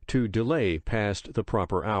 to delay past the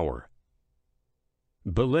proper hour.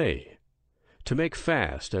 Belay, to make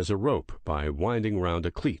fast as a rope by winding round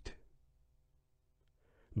a cleat.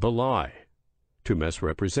 Belie, to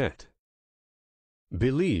misrepresent.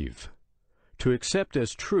 Believe, to accept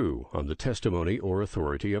as true on the testimony or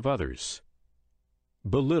authority of others.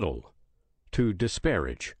 Belittle, to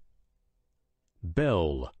disparage.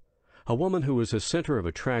 Belle, a woman who is a center of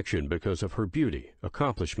attraction because of her beauty,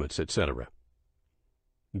 accomplishments, etc.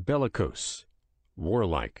 Bellicose,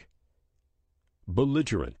 warlike.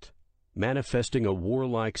 Belligerent, manifesting a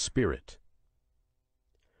warlike spirit.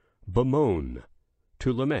 Bemoan,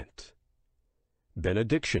 to lament.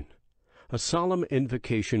 Benediction, a solemn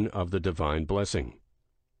invocation of the divine blessing.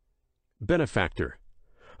 Benefactor,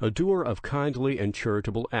 a doer of kindly and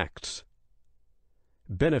charitable acts.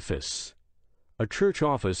 Benefice, a church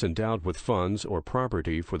office endowed with funds or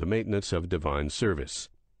property for the maintenance of divine service.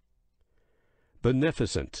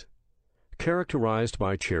 Beneficent, characterized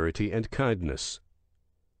by charity and kindness.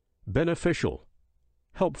 Beneficial,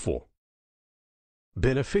 helpful.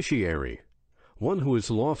 Beneficiary, one who is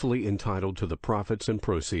lawfully entitled to the profits and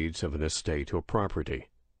proceeds of an estate or property.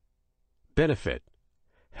 Benefit,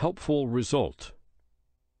 helpful result.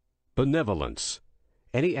 Benevolence,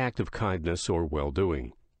 any act of kindness or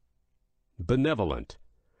well-doing. Benevolent,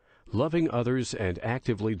 loving others and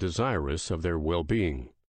actively desirous of their well-being.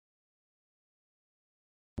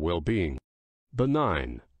 Well-being.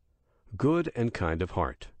 Benign, good and kind of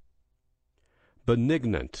heart.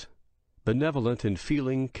 Benignant, benevolent in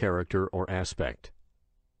feeling, character, or aspect.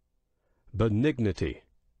 Benignity,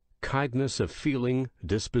 kindness of feeling,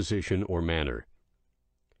 disposition, or manner.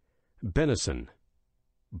 Benison,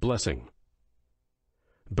 blessing.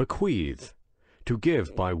 Bequeath, to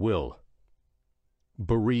give by will.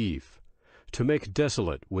 Bereave, to make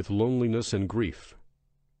desolate with loneliness and grief.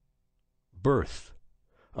 Berth,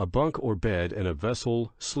 a bunk or bed in a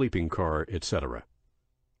vessel, sleeping car, etc.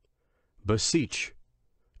 Beseech,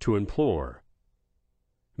 to implore.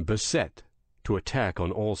 Beset, to attack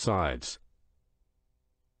on all sides.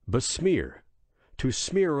 Besmear, to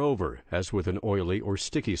smear over as with an oily or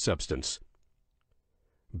sticky substance.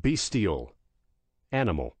 Bestial,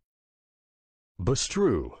 animal.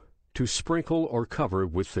 Bestrew, to sprinkle or cover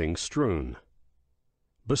with things strewn.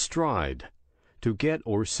 Bestride, to get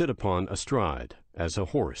or sit upon astride, as a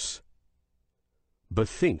horse.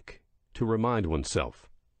 Bethink, to remind oneself.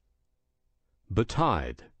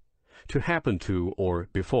 Betide, to happen to or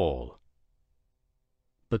befall.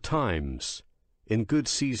 betimes, in good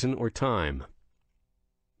season or time.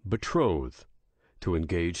 Betroth, to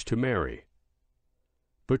engage to marry.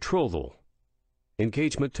 Betrothal,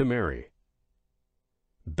 engagement to marry.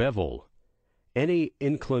 Bevel, any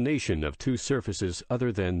inclination of two surfaces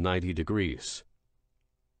other than 90 degrees.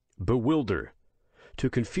 Bewilder, to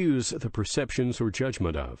confuse the perceptions or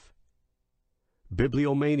judgment of.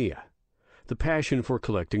 Bibliomania, the passion for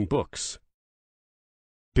collecting books.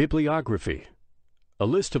 Bibliography, a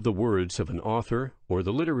list of the words of an author or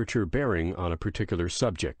the literature bearing on a particular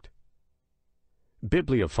subject.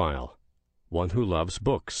 Bibliophile, one who loves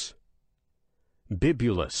books.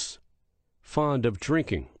 Bibulous, fond of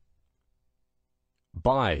drinking.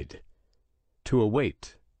 Bide, to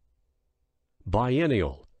await.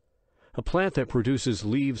 Biennial, a plant that produces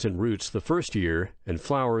leaves and roots the first year and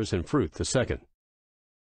flowers and fruit the second.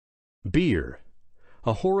 Bier,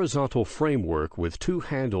 a horizontal framework with two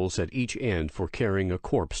handles at each end for carrying a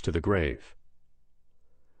corpse to the grave.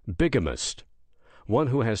 Bigamist, one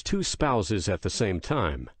who has two spouses at the same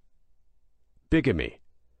time. Bigamy,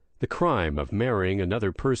 the crime of marrying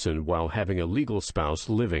another person while having a legal spouse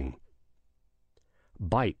living.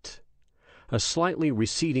 Bight, a slightly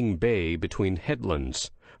receding bay between headlands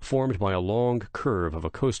formed by a long curve of a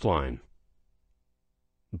coastline.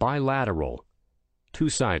 Bilateral,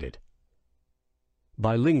 two-sided.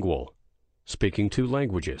 Bilingual, speaking two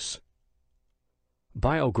languages.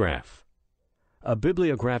 Biograph, a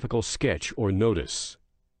bibliographical sketch or notice.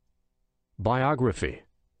 Biography,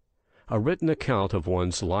 a written account of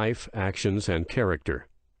one's life, actions, and character.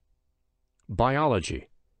 Biology,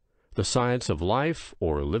 the science of life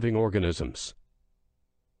or living organisms.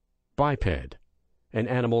 Biped, an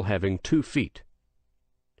animal having 2 feet.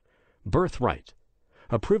 Birthright,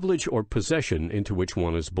 a privilege or possession into which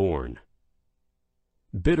one is born.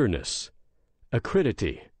 Bitterness,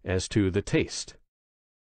 acridity as to the taste.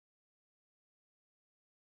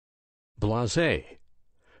 Blasé,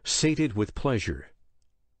 sated with pleasure.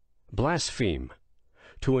 Blaspheme,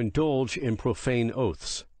 to indulge in profane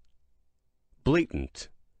oaths. Blatant,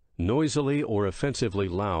 noisily or offensively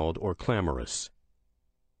loud or clamorous.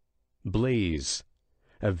 Blaze,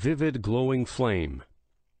 a vivid glowing flame.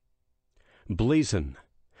 Blazon,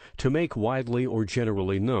 to make widely or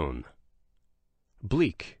generally known.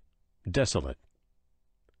 Bleak, desolate.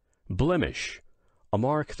 Blemish, a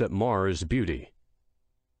mark that mars beauty.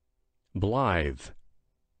 Blithe,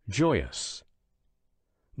 joyous.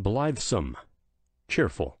 Blithesome,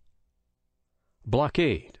 cheerful.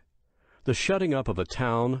 Blockade, the shutting up of a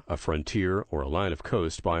town, a frontier, or a line of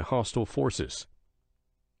coast by hostile forces.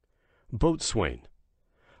 Boatswain,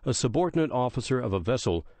 a subordinate officer of a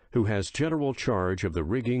vessel who has general charge of the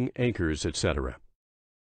rigging, anchors, etc.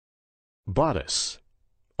 Bodice,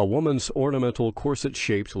 a woman's ornamental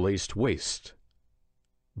corset-shaped laced waist.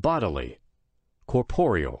 Bodily,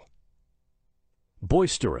 corporeal.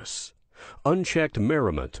 Boisterous, unchecked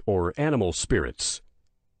merriment or animal spirits.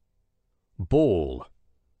 Bole,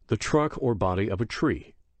 the trunk or body of a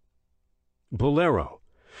tree. Bolero,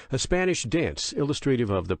 a Spanish dance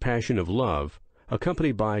illustrative of the passion of love,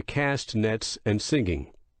 accompanied by cast nets and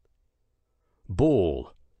singing.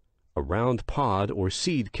 Boll, a round pod or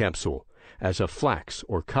seed capsule, as a flax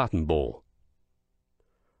or cotton boll.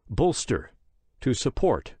 Bolster, to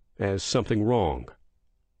support, as something wrong.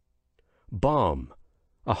 Bomb,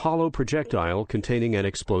 a hollow projectile containing an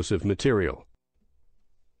explosive material.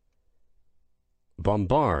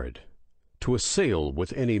 Bombard, to assail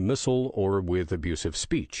with any missile or with abusive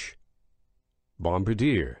speech.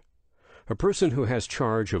 Bombardier, a person who has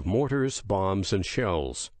charge of mortars, bombs, and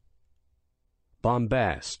shells.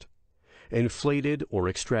 Bombast, inflated or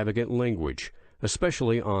extravagant language,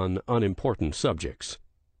 especially on unimportant subjects.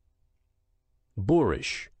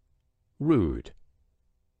 Boorish, rude.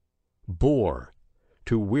 Bore,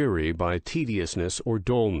 to weary by tediousness or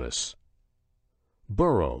dullness.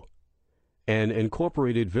 Borough, an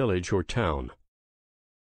incorporated village or town.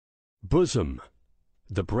 Bosom,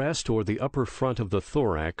 the breast or the upper front of the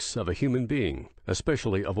thorax of a human being,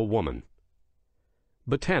 especially of a woman.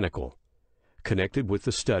 Botanical, connected with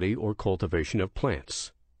the study or cultivation of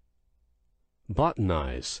plants.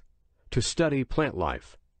 Botanize, to study plant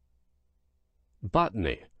life.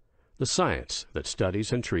 Botany, the science that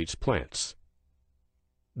studies and treats plants.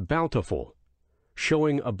 Bountiful,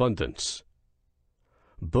 showing abundance.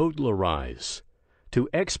 Bowdlerize, to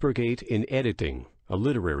expurgate in editing, a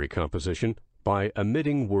literary composition, by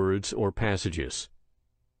omitting words or passages.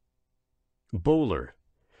 Bowler,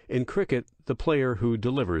 in cricket, the player who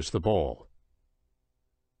delivers the ball.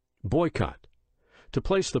 Boycott, to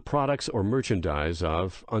place the products or merchandise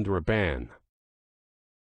of under a ban.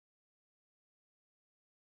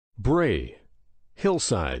 Bray,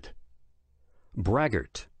 hillside.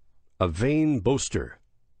 Braggart, a vain boaster.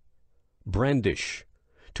 Brandish,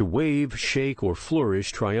 to wave, shake, or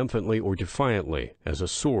flourish triumphantly or defiantly as a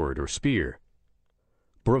sword or spear.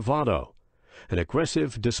 Bravado, an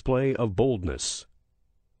aggressive display of boldness.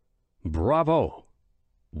 Bravo,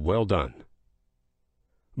 well done.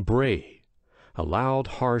 Bray, a loud,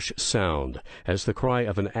 harsh sound, as the cry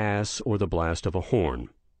of an ass or the blast of a horn.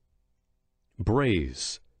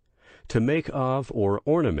 Braze, to make of or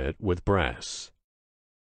ornament with brass.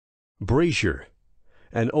 Brazier,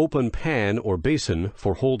 an open pan or basin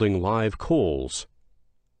for holding live coals.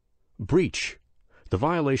 Breach, the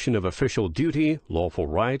violation of official duty, lawful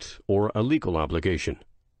right, or a legal obligation.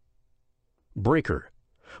 Breaker,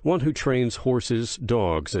 one who trains horses,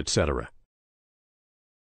 dogs, etc.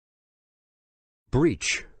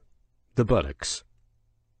 Breech, the buttocks.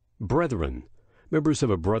 Brethren, members of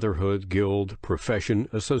a brotherhood, guild, profession,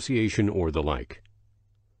 association, or the like.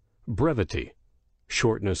 Brevity,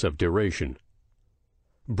 shortness of duration.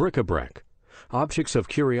 Bric-a-brac, objects of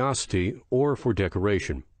curiosity or for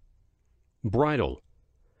decoration. Bridle,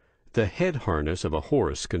 the head harness of a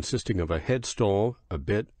horse consisting of a headstall, a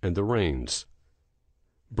bit, and the reins.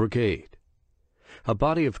 Brigade, a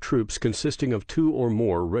body of troops consisting of 2 or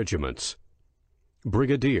more regiments.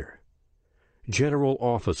 Brigadier, general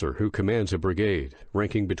officer who commands a brigade,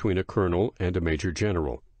 ranking between a colonel and a major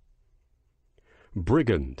general.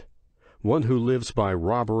 Brigand, one who lives by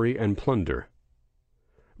robbery and plunder.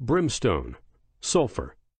 Brimstone,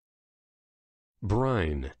 sulfur.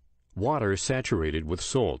 Brine, water saturated with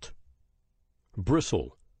salt.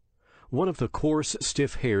 Bristle, one of the coarse,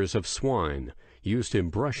 stiff hairs of swine, used in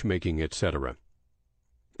brush-making, etc.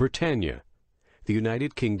 Britannia, the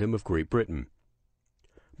United Kingdom of Great Britain.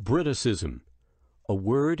 Briticism, a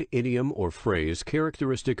word, idiom, or phrase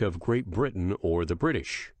characteristic of Great Britain or the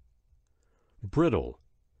British. Brittle,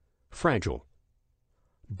 fragile.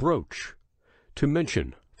 Broach, to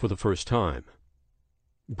mention for the first time.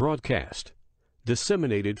 Broadcast,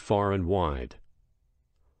 disseminated far and wide.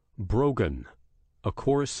 Brogan, a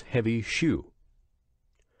coarse, heavy shoe.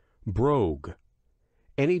 Brogue,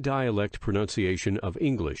 any dialect pronunciation of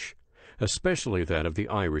English, especially that of the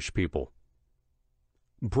Irish people.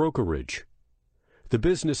 Brokerage, the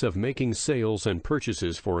business of making sales and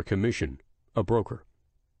purchases for a commission, a broker.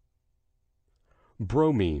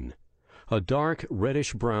 Bromine, a dark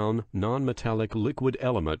reddish-brown, non-metallic liquid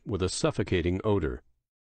element with a suffocating odor.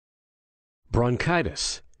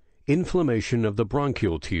 Bronchitis, inflammation of the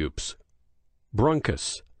bronchial tubes.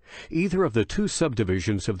 Bronchus, either of the 2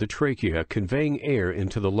 subdivisions of the trachea conveying air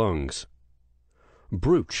into the lungs.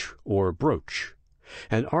 Brooch or brooch,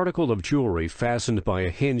 an article of jewelry fastened by a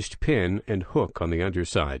hinged pin and hook on the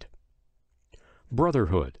underside.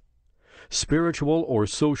 Brotherhood, spiritual or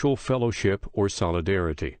social fellowship or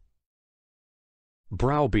solidarity.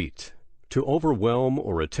 Browbeat, to overwhelm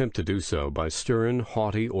or attempt to do so by stern,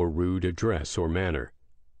 haughty, or rude address or manner.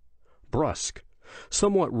 Brusque,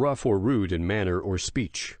 somewhat rough or rude in manner or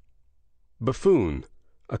speech. Buffoon,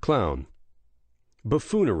 a clown.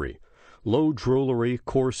 Buffoonery, low drollery,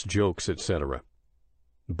 coarse jokes, etc.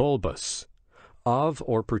 Bulbous, of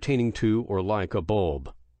or pertaining to or like a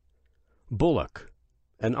bulb. Bullock,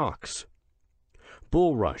 an ox.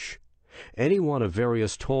 Bulrush, any one of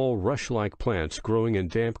various tall rush-like plants growing in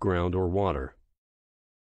damp ground or water.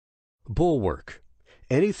 Bulwark,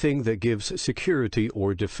 anything that gives security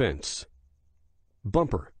or defense.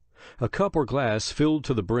 Bumper, a cup or glass filled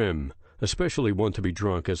to the brim, especially one to be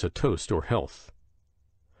drunk as a toast or health.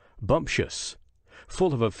 Bumptious,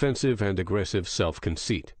 full of offensive and aggressive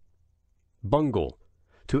self-conceit. Bungle,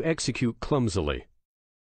 to execute clumsily.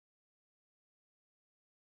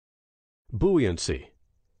 Buoyancy,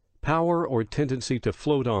 power or tendency to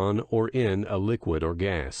float on or in a liquid or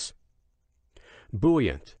gas.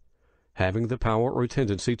 Buoyant, having the power or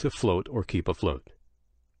tendency to float or keep afloat.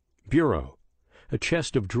 Bureau, a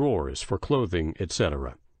chest of drawers for clothing,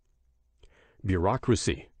 etc.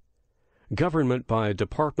 Bureaucracy, government by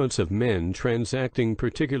departments of men transacting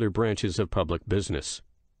particular branches of public business.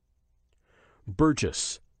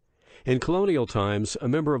 Burgess, in colonial times a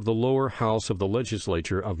member of the lower house of the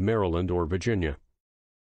legislature of Maryland or Virginia.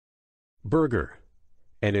 Burgher,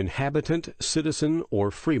 an inhabitant, citizen,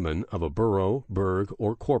 or freeman of a borough, burg,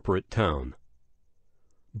 or corporate town.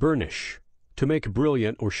 Burnish, to make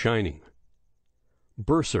brilliant or shining.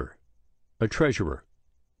 Bursar, a treasurer.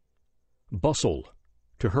 Bustle,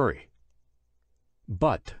 to hurry.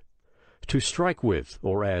 Butt, to strike with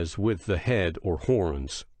or as with the head or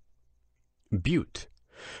horns. Butte,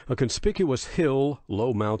 a conspicuous hill,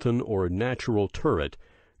 low mountain, or natural turret,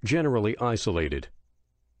 generally isolated.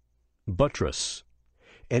 Buttress,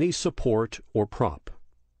 any support or prop.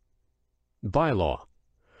 Bylaw,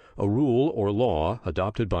 a rule or law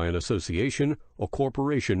adopted by an association, a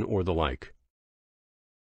corporation, or the like.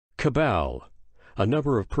 Cabal, a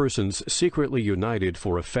number of persons secretly united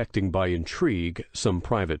for effecting by intrigue some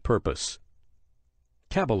private purpose.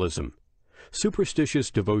 Kabbalism,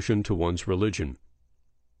 superstitious devotion to one's religion.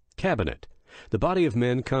 Cabinet, the body of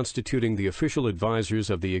men constituting the official advisers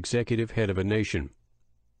of the executive head of a nation.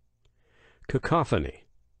 Cacophony,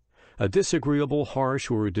 a disagreeable,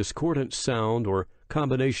 harsh, or discordant sound or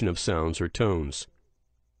combination of sounds or tones.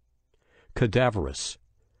 Cadaverous,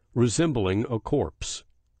 resembling a corpse.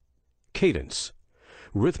 Cadence,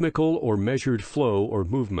 rhythmical or measured flow or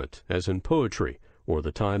movement, as in poetry, or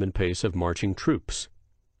the time and pace of marching troops.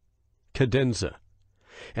 Cadenza,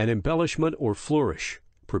 an embellishment or flourish,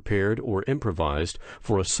 prepared or improvised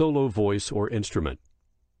for a solo voice or instrument.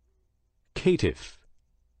 Caitiff,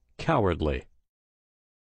 cowardly.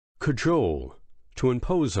 Cajole, to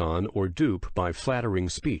impose on or dupe by flattering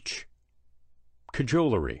speech.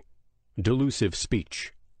 Cajolery, delusive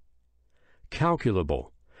speech.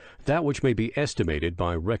 Calculable, that which may be estimated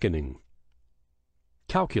by reckoning.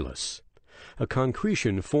 Calculus, a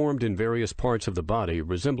concretion formed in various parts of the body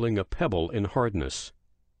resembling a pebble in hardness.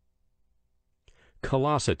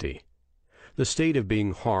 Callosity, the state of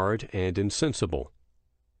being hard and insensible.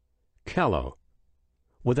 Callow,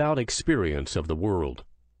 without experience of the world.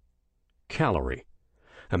 Calorie,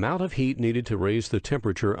 amount of heat needed to raise the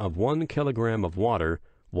temperature of 1 kilogram of water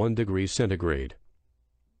 1 degree centigrade.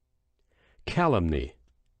 Calumny,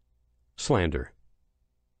 slander.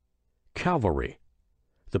 Calvary,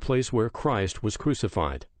 the place where Christ was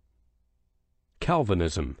crucified.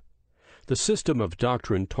 Calvinism, the system of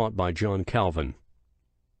doctrine taught by John Calvin.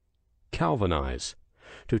 Calvinize,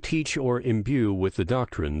 to teach or imbue with the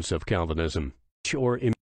doctrines of Calvinism.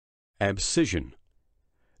 Abscission,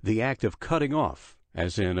 the act of cutting off,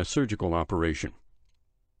 as in a surgical operation.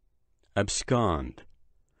 Abscond,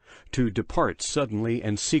 to depart suddenly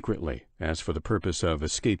and secretly, as for the purpose of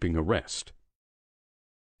escaping arrest.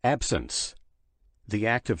 Absence, the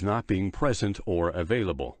act of not being present or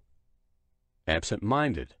available.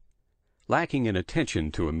 Absent-minded, lacking in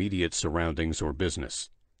attention to immediate surroundings or business.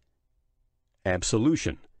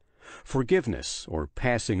 Absolution, forgiveness or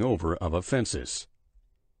passing over of offenses.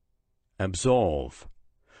 Absolve,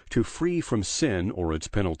 to free from sin or its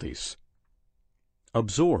penalties.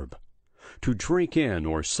 Absorb, to drink in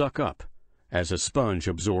or suck up, as a sponge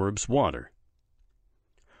absorbs water.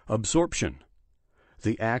 Absorption,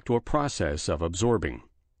 the act or process of absorbing.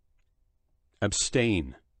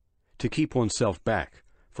 Abstain, to keep oneself back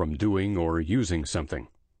from doing or using something.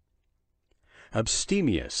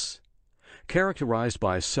 Abstemious, characterized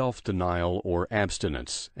by self-denial or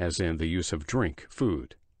abstinence, as in the use of drink,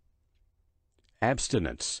 food.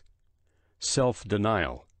 Abstinence,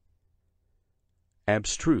 self-denial.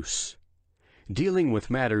 Abstruse, dealing with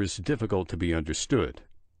matters difficult to be understood.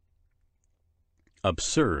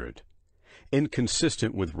 Absurd,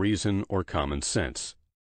 inconsistent with reason or common sense.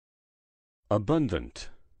 Abundant,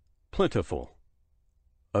 plentiful.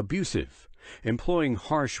 Abusive, employing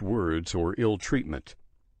harsh words or ill treatment.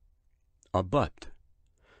 Abut,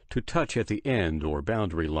 to touch at the end or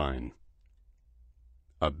boundary line.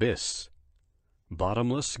 Abyss,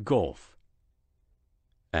 bottomless gulf.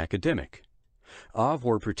 Academic, of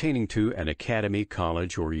or pertaining to an academy,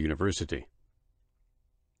 college, or university.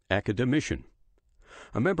 Academician,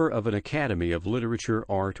 a member of an academy of literature,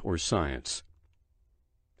 art, or science.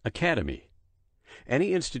 Academy,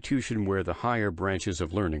 any institution where the higher branches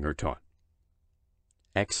of learning are taught.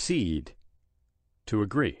 Accede, to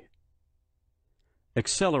agree.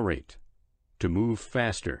 Accelerate, to move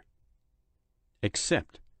faster.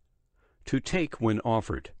 Accept, to take when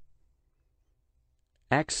offered.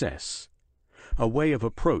 Access, a way of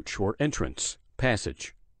approach or entrance,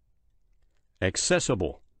 passage.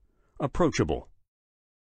 Accessible, approachable.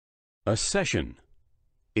 Accession,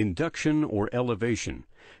 induction or elevation,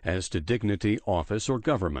 as to dignity, office, or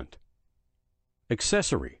government.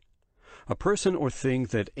 Accessory, a person or thing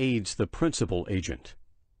that aids the principal agent.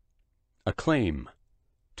 Acclaim,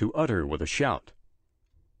 to utter with a shout.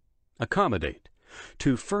 Accommodate,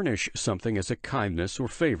 to furnish something as a kindness or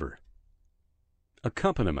favor.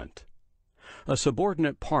 Accompaniment, a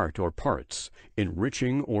subordinate part or parts,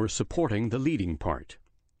 enriching or supporting the leading part.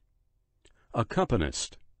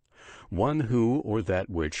 Accompanist, one who or that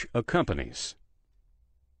which accompanies.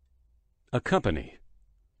 Accompany,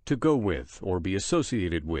 to go with or be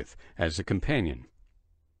associated with as a companion.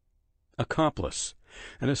 Accomplice,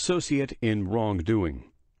 an associate in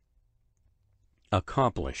wrongdoing.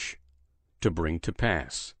 Accomplish, to bring to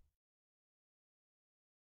pass.